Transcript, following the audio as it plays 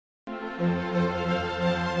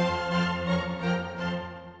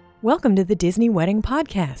Welcome to the Disney Wedding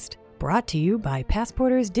Podcast, brought to you by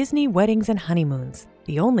Passporter's Disney Weddings and Honeymoons,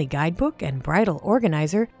 the only guidebook and bridal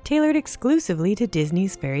organizer tailored exclusively to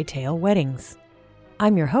Disney's fairy tale weddings.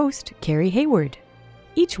 I'm your host, Carrie Hayward.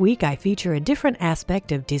 Each week I feature a different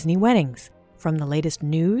aspect of Disney weddings, from the latest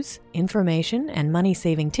news, information, and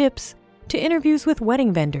money-saving tips, to interviews with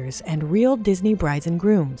wedding vendors and real Disney brides and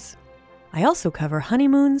grooms. I also cover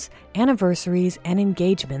honeymoons, anniversaries, and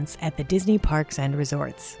engagements at the Disney parks and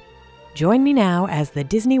resorts. Join me now as the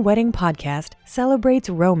Disney Wedding Podcast celebrates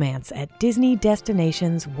romance at Disney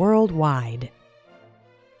destinations worldwide.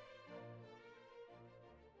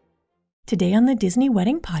 Today on the Disney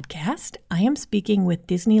Wedding Podcast, I am speaking with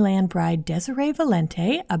Disneyland bride Desiree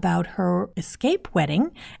Valente about her escape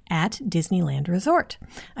wedding at Disneyland Resort.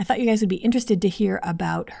 I thought you guys would be interested to hear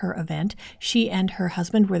about her event. She and her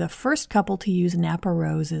husband were the first couple to use Napa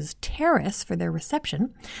Rose's terrace for their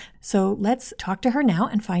reception. So let's talk to her now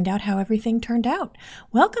and find out how everything turned out.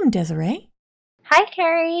 Welcome, Desiree. Hi,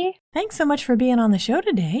 Carrie. Thanks so much for being on the show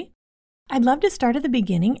today. I'd love to start at the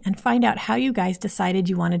beginning and find out how you guys decided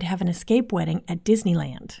you wanted to have an escape wedding at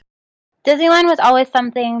Disneyland. Disneyland was always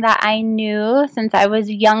something that I knew since I was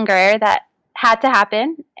younger that had to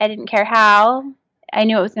happen. I didn't care how. I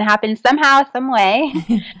knew it was going to happen somehow, some way.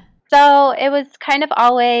 So it was kind of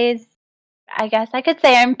always, I guess I could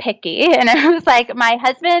say I'm picky. And it was like, my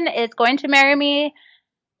husband is going to marry me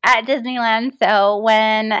at Disneyland. So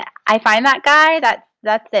when I find that guy,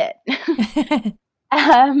 that's it.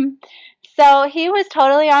 So he was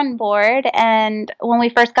totally on board, and when we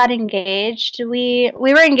first got engaged, we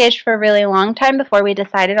were engaged for a really long time before we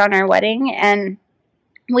decided on our wedding, and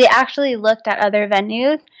we actually looked at other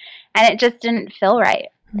venues, and it just didn't feel right.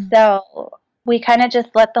 Mm-hmm. So we kind of just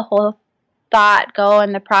let the whole thought go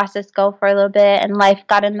and the process go for a little bit, and life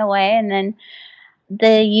got in the way, and then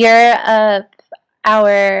the year of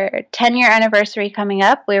our 10-year anniversary coming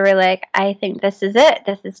up, we were like, I think this is it.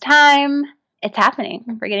 This is time. It's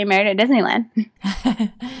happening. We're getting married at Disneyland.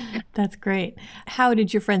 That's great. How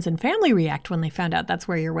did your friends and family react when they found out that's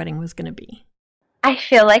where your wedding was going to be? I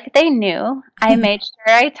feel like they knew. I made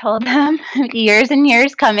sure I told them years and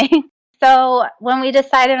years coming. So when we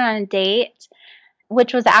decided on a date,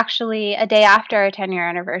 which was actually a day after our 10-year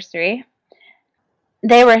anniversary,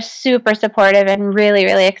 they were super supportive and really,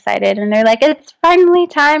 really excited. And they're like, it's finally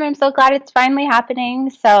time. I'm so glad it's finally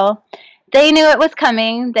happening. So they knew it was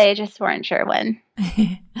coming. They just weren't sure when.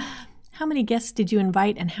 How many guests did you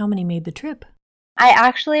invite and how many made the trip? I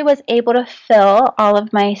actually was able to fill all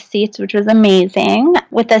of my seats, which was amazing.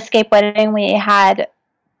 With the escape wedding, we had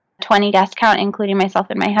 20 guest count, including myself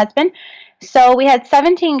and my husband. So we had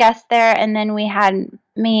 17 guests there, and then we had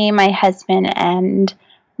me, my husband, and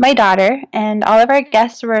my daughter. And all of our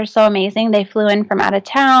guests were so amazing. They flew in from out of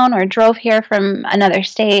town or drove here from another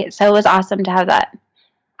state. So it was awesome to have that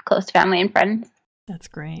close family and friends. That's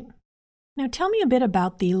great. Now tell me a bit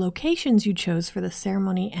about the locations you chose for the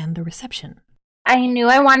ceremony and the reception. I knew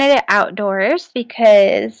I wanted it outdoors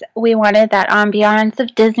because we wanted that ambiance of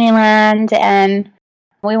Disneyland, and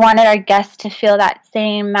we wanted our guests to feel that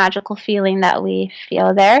same magical feeling that we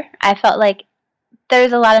feel there. I felt like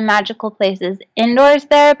there's a lot of magical places indoors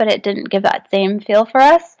there, but it didn't give that same feel for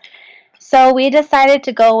us. So we decided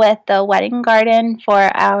to go with the wedding garden for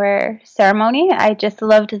our ceremony. I just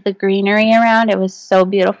loved the greenery around. It was so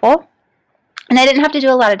beautiful. And I didn't have to do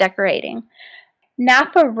a lot of decorating.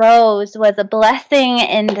 Napa Rose was a blessing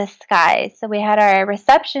in disguise. So we had our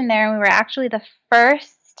reception there, and we were actually the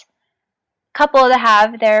first couple to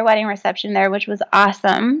have their wedding reception there, which was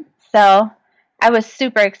awesome. So I was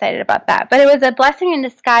super excited about that. But it was a blessing in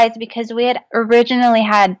disguise because we had originally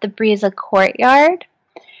had the Breeza Courtyard.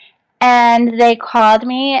 And they called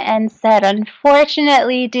me and said,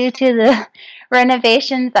 unfortunately, due to the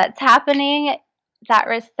renovations that's happening, that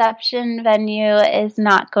reception venue is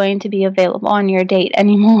not going to be available on your date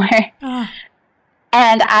anymore. Oh.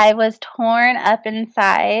 And I was torn up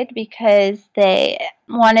inside because they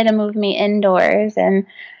wanted to move me indoors, and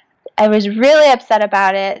I was really upset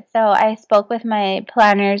about it. So I spoke with my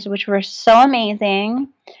planners, which were so amazing.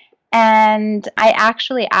 And I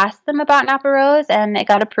actually asked them about Napa Rose, and it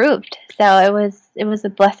got approved. So it was a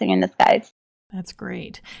blessing in disguise. That's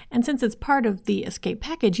great. And since it's part of the escape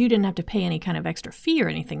package, you didn't have to pay any kind of extra fee or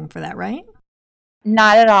anything for that, right?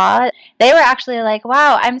 Not at all. They were actually like,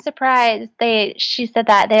 wow, I'm surprised. She said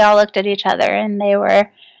that they all looked at each other and they were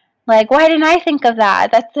like, why didn't I think of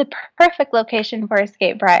that? That's the perfect location for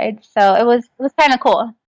escape brides. So it was kind of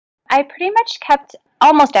cool. I pretty much kept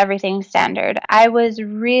almost everything standard. I was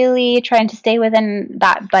really trying to stay within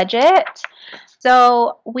that budget.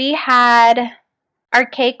 So our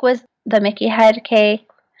cake was the Mickey head cake,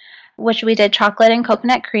 which we did chocolate and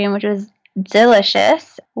coconut cream, which was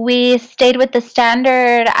delicious. We stayed with the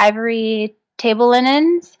standard ivory table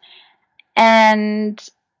linens, and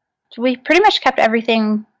we pretty much kept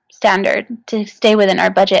everything standard to stay within our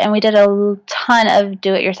budget, and we did a ton of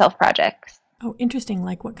do-it-yourself projects. Oh, interesting.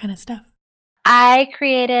 Like what kind of stuff? I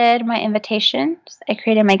created my invitations. I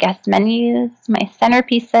created my guest menus, my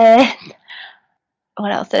centerpieces.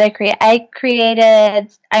 What else did I create?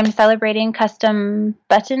 I'm celebrating custom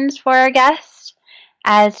buttons for our guests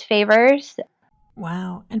as favors.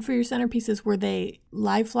 Wow. And for your centerpieces, were they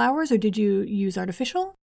live flowers or did you use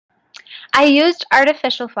artificial? I used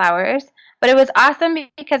artificial flowers, but it was awesome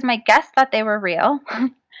because my guests thought they were real.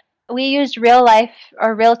 We used real life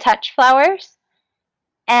or real touch flowers,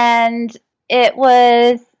 and it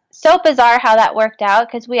was so bizarre how that worked out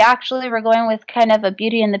because we actually were going with kind of a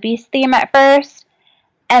Beauty and the Beast theme at first,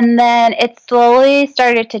 and then it slowly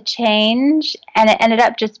started to change, and it ended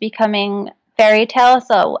up just becoming fairy tale.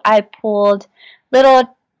 So I pulled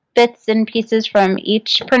little bits and pieces from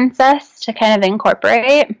each princess to kind of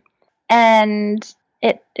incorporate, and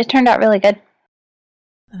it turned out really good.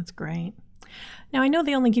 That's great. Now, I know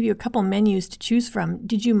they only give you a couple menus to choose from.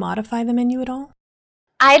 Did you modify the menu at all?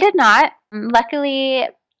 I did not. Luckily,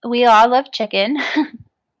 we all love chicken.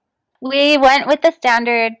 We went with the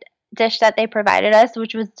standard dish that they provided us,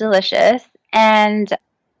 which was delicious, and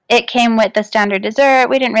it came with the standard dessert.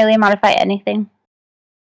 We didn't really modify anything.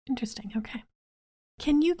 Interesting. Okay.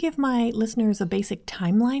 Can you give my listeners a basic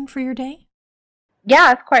timeline for your day?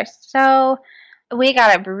 Yeah, of course. So we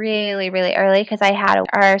got up really, really early because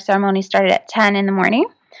our ceremony started at 10 in the morning.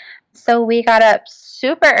 So we got up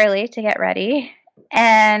super early to get ready.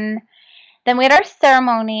 And then we had our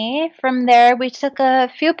ceremony. From there, we took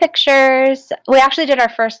a few pictures. We actually did our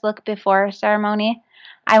first look before our ceremony.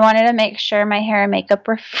 I wanted to make sure my hair and makeup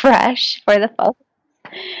were fresh for the photos.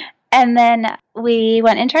 And then we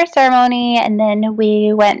went into our ceremony, and then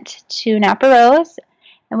we went to Napa Rose,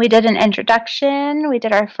 and we did an introduction. We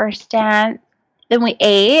did our first dance. Then we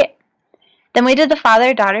ate. Then we did the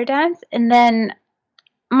father-daughter dance. And then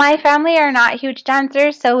my family are not huge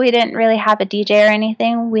dancers, so we didn't really have a DJ or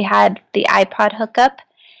anything. We had the iPod hookup.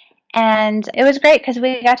 And it was great because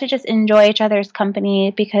we got to just enjoy each other's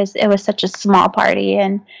company because it was such a small party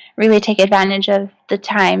and really take advantage of the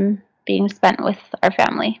time being spent with our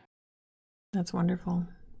family. That's wonderful.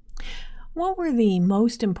 What were the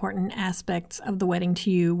most important aspects of the wedding to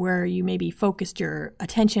you where you maybe focused your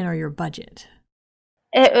attention or your budget?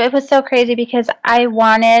 It was so crazy because I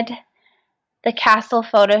wanted the castle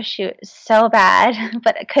photo shoot so bad,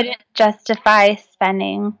 but I couldn't justify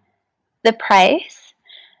spending the price.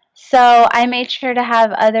 So I made sure to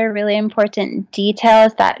have other really important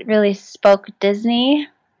details that really spoke Disney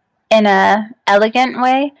in a elegant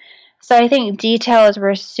way. So I think details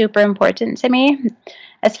were super important to me.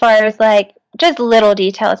 As far as like just little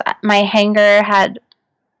details, my hanger had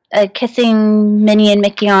a kissing Minnie and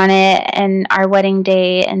Mickey on it and our wedding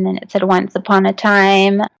date, and then it said Once Upon a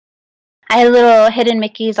Time. I had little hidden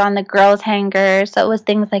Mickeys on the girls' hanger, so it was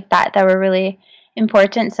things like that that were really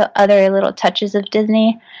important. So other little touches of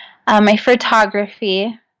Disney. My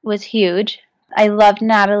photography was huge. I loved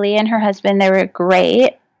Natalie and her husband. They were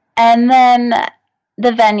great. And then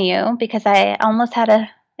the venue, because I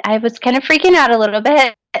was kind of freaking out a little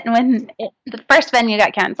bit when the first venue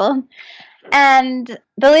got canceled. And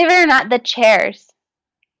believe it or not, the chairs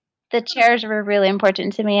were really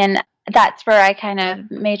important to me. And that's where I kind of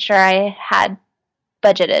made sure I had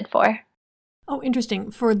budgeted for. Oh, interesting.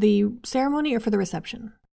 For the ceremony or for the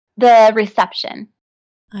reception? The reception.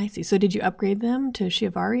 I see. So did you upgrade them to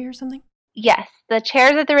Chiavari or something? Yes. The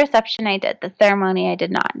chairs at the reception I did. The ceremony I did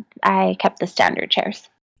not. I kept the standard chairs.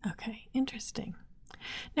 Okay. Interesting.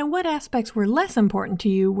 Now, what aspects were less important to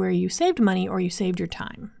you where you saved money or you saved your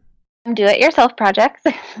time? Do-it-yourself projects.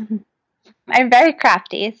 I'm very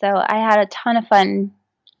crafty, so I had a ton of fun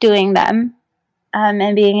doing them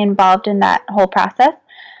and being involved in that whole process.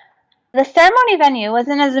 The ceremony venue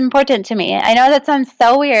wasn't as important to me. I know that sounds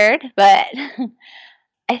so weird, but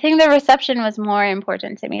I think the reception was more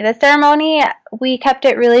important to me. The ceremony, we kept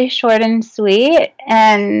it really short and sweet,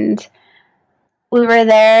 and we were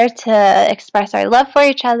there to express our love for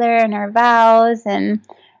each other and our vows, and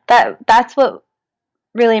that's what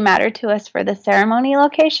really mattered to us for the ceremony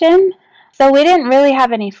location. So we didn't really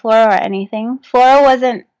have any floral or anything. Floral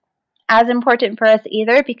wasn't as important for us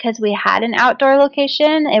either because we had an outdoor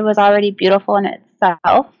location. It was already beautiful in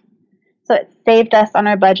itself. So it saved us on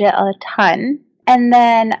our budget a ton. And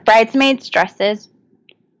then bridesmaids' dresses.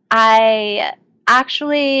 I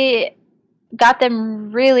actually got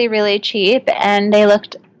them really, really cheap, and they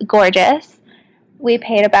looked gorgeous. We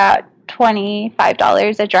paid about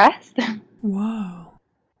 $25 a dress. Whoa.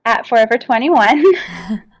 At Forever 21.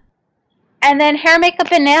 And then hair,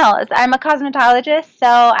 makeup, and nails. I'm a cosmetologist, so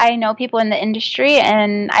I know people in the industry,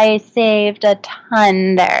 and I saved a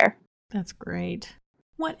ton there. That's great.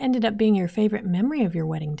 What ended up being your favorite memory of your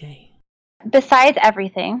wedding day? Besides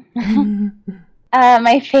everything,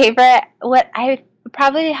 my favorite, what I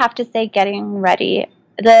probably have to say, getting ready.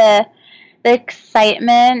 The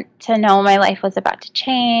excitement to know my life was about to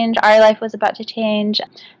change, our life was about to change.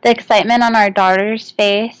 The excitement on our daughter's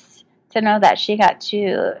face to know that she got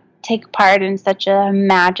to take part in such a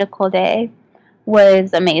magical day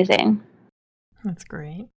was amazing. That's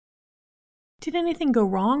great. Did anything go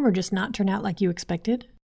wrong or just not turn out like you expected?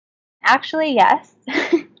 Actually, yes.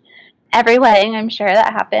 Every wedding, I'm sure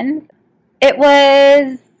that happens. It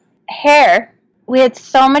was hair. We had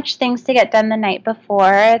so much things to get done the night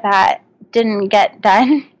before that didn't get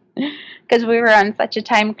done because we were on such a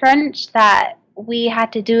time crunch that we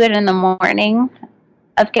had to do it in the morning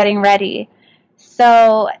of getting ready.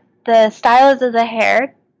 So the styles of the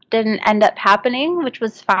hair didn't end up happening, which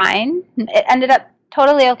was fine. It ended up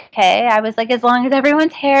totally okay. I was like, as long as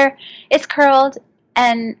everyone's hair is curled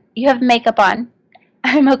and you have makeup on,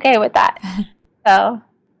 I'm okay with that. So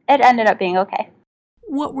it ended up being okay.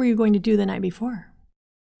 What were you going to do the night before?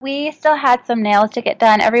 We still had some nails to get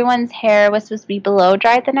done. Everyone's hair was supposed to be blow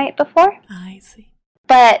dried the night before. I see.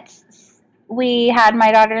 But we had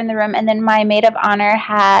my daughter in the room, and then my maid of honor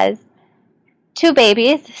has 2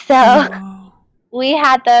 babies. So we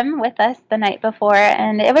had them with us the night before,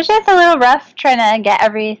 and it was just a little rough trying to get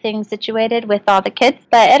everything situated with all the kids,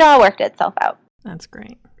 but it all worked itself out. That's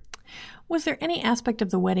great. Was there any aspect of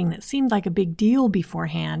the wedding that seemed like a big deal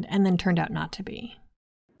beforehand and then turned out not to be?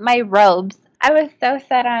 My robes. I was so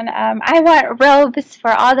set on, I want robes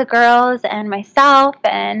for all the girls and myself,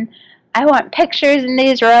 and I want pictures in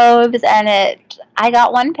these robes, and I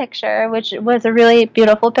got one picture, which was a really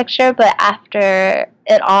beautiful picture, but after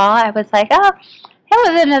it all, I was like, oh,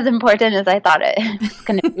 it wasn't as important as I thought it was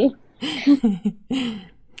going to be.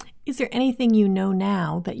 Is there anything you know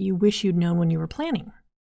now that you wish you'd known when you were planning?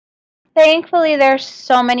 Thankfully, there's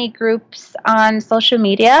so many groups on social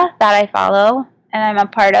media that I follow and I'm a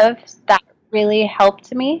part of that really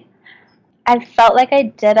helped me. I felt like I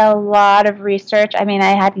did a lot of research. I mean, I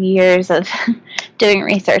had years of doing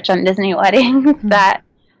research on Disney weddings that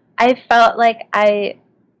I felt like I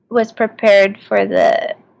was prepared for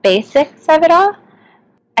the basics of it all.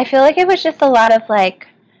 I feel like it was just a lot of like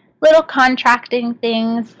little contracting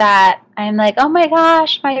things that I'm like, oh my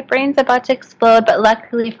gosh, my brain's about to explode. But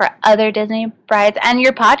luckily for other Disney brides and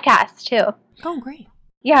your podcast too. Oh, great.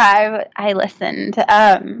 Yeah, I listened.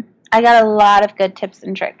 I got a lot of good tips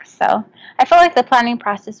and tricks. So I felt like the planning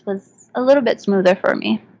process was a little bit smoother for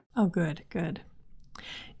me. Oh, good, good.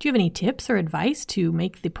 Do you have any tips or advice to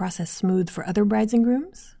make the process smooth for other brides and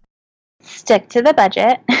grooms? Stick to the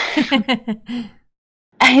budget.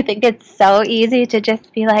 I think it's so easy to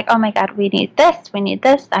just be like, oh my God, we need this,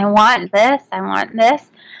 I want this, I want this.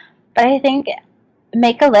 But I think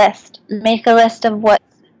make a list. Make a list of what's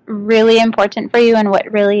really important for you and what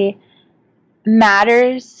really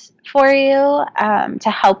matters for you to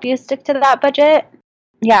help you stick to that budget.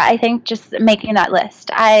 Yeah, I think just making that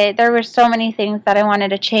list. There were so many things that I wanted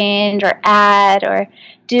to change or add or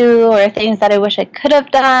do or things that I wish I could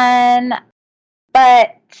have done.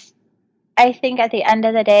 But I think at the end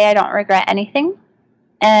of the day, I don't regret anything.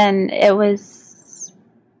 And it was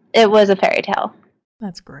a fairy tale.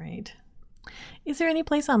 That's great. Is there any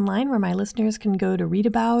place online where my listeners can go to read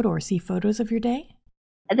about or see photos of your day?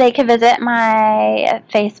 They can visit my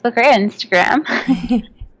Facebook or Instagram.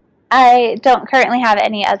 I don't currently have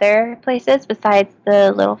any other places besides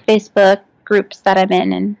the little Facebook groups that I'm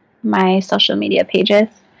in and my social media pages.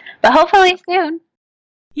 But hopefully soon.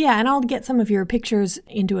 Yeah, and I'll get some of your pictures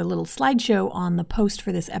into a little slideshow on the post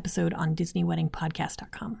for this episode on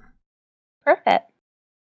DisneyWeddingPodcast.com. Perfect.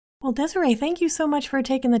 Well, Desiree, thank you so much for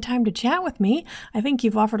taking the time to chat with me. I think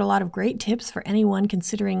you've offered a lot of great tips for anyone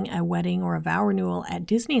considering a wedding or a vow renewal at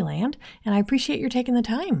Disneyland, and I appreciate your taking the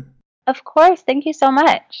time. Of course. Thank you so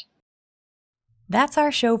much. That's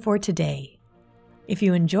our show for today. If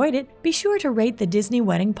you enjoyed it, be sure to rate the Disney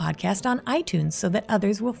Wedding Podcast on iTunes so that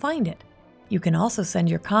others will find it. You can also send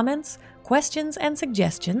your comments, questions, and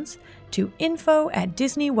suggestions to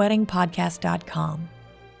info@DisneyWeddingPodcast.com.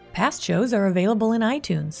 Past shows are available in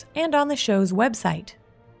iTunes and on the show's website.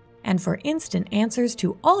 And for instant answers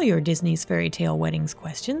to all your Disney's Fairy Tale Weddings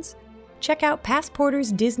questions, check out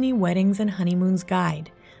Passporter's Disney Weddings and Honeymoons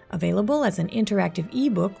Guide, Available as an interactive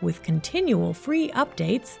ebook with continual free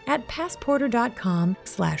updates at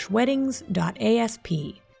passporter.com/weddings.asp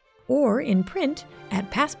or in print at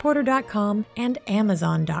passporter.com and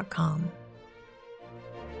amazon.com.